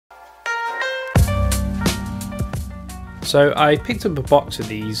So I picked up a box of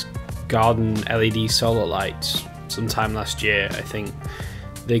these garden LED solar lights sometime last year, I think.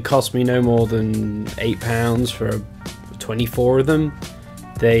 They cost me no more than £8 for 24 of them.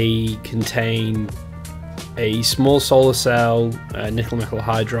 They contain a small solar cell, a nickel metal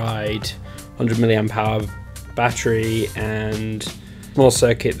hydride, 100 milliamp hour battery, and a small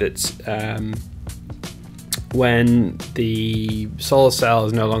circuit that's when the solar cell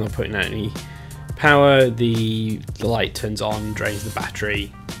is no longer putting out any power, the light turns on, drains the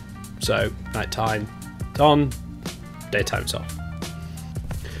battery. So nighttime it's on, daytime's off.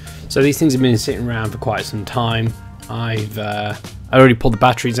 So these things have been sitting around for quite some time. I already pulled the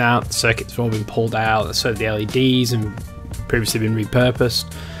batteries out, the circuits have all been pulled out, so the LEDs and previously been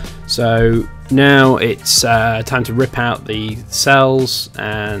repurposed. So now it's time to rip out the cells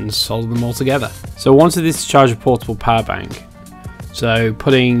and solder them all together. So I wanted this to charge a portable power bank. So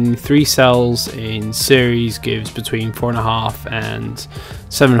putting 3 cells in series gives between 4.5 and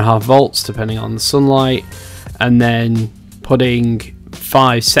 7.5 volts depending on the sunlight, and then putting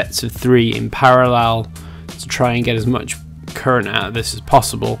 5 sets of 3 in parallel to try and get as much current out of this as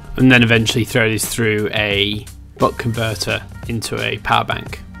possible, and then eventually throw this through a buck converter into a power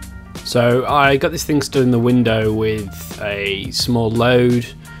bank. So I got this thing stood in the window with a small load.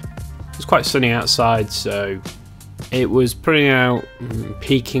 It was quite sunny outside, so it was putting out,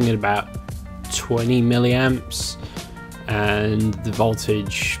 peaking at about 20 milliamps, and the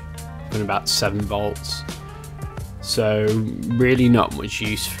voltage was about 7 volts. So really not much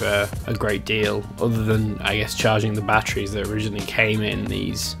use for a great deal, other than I guess charging the batteries that originally came in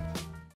these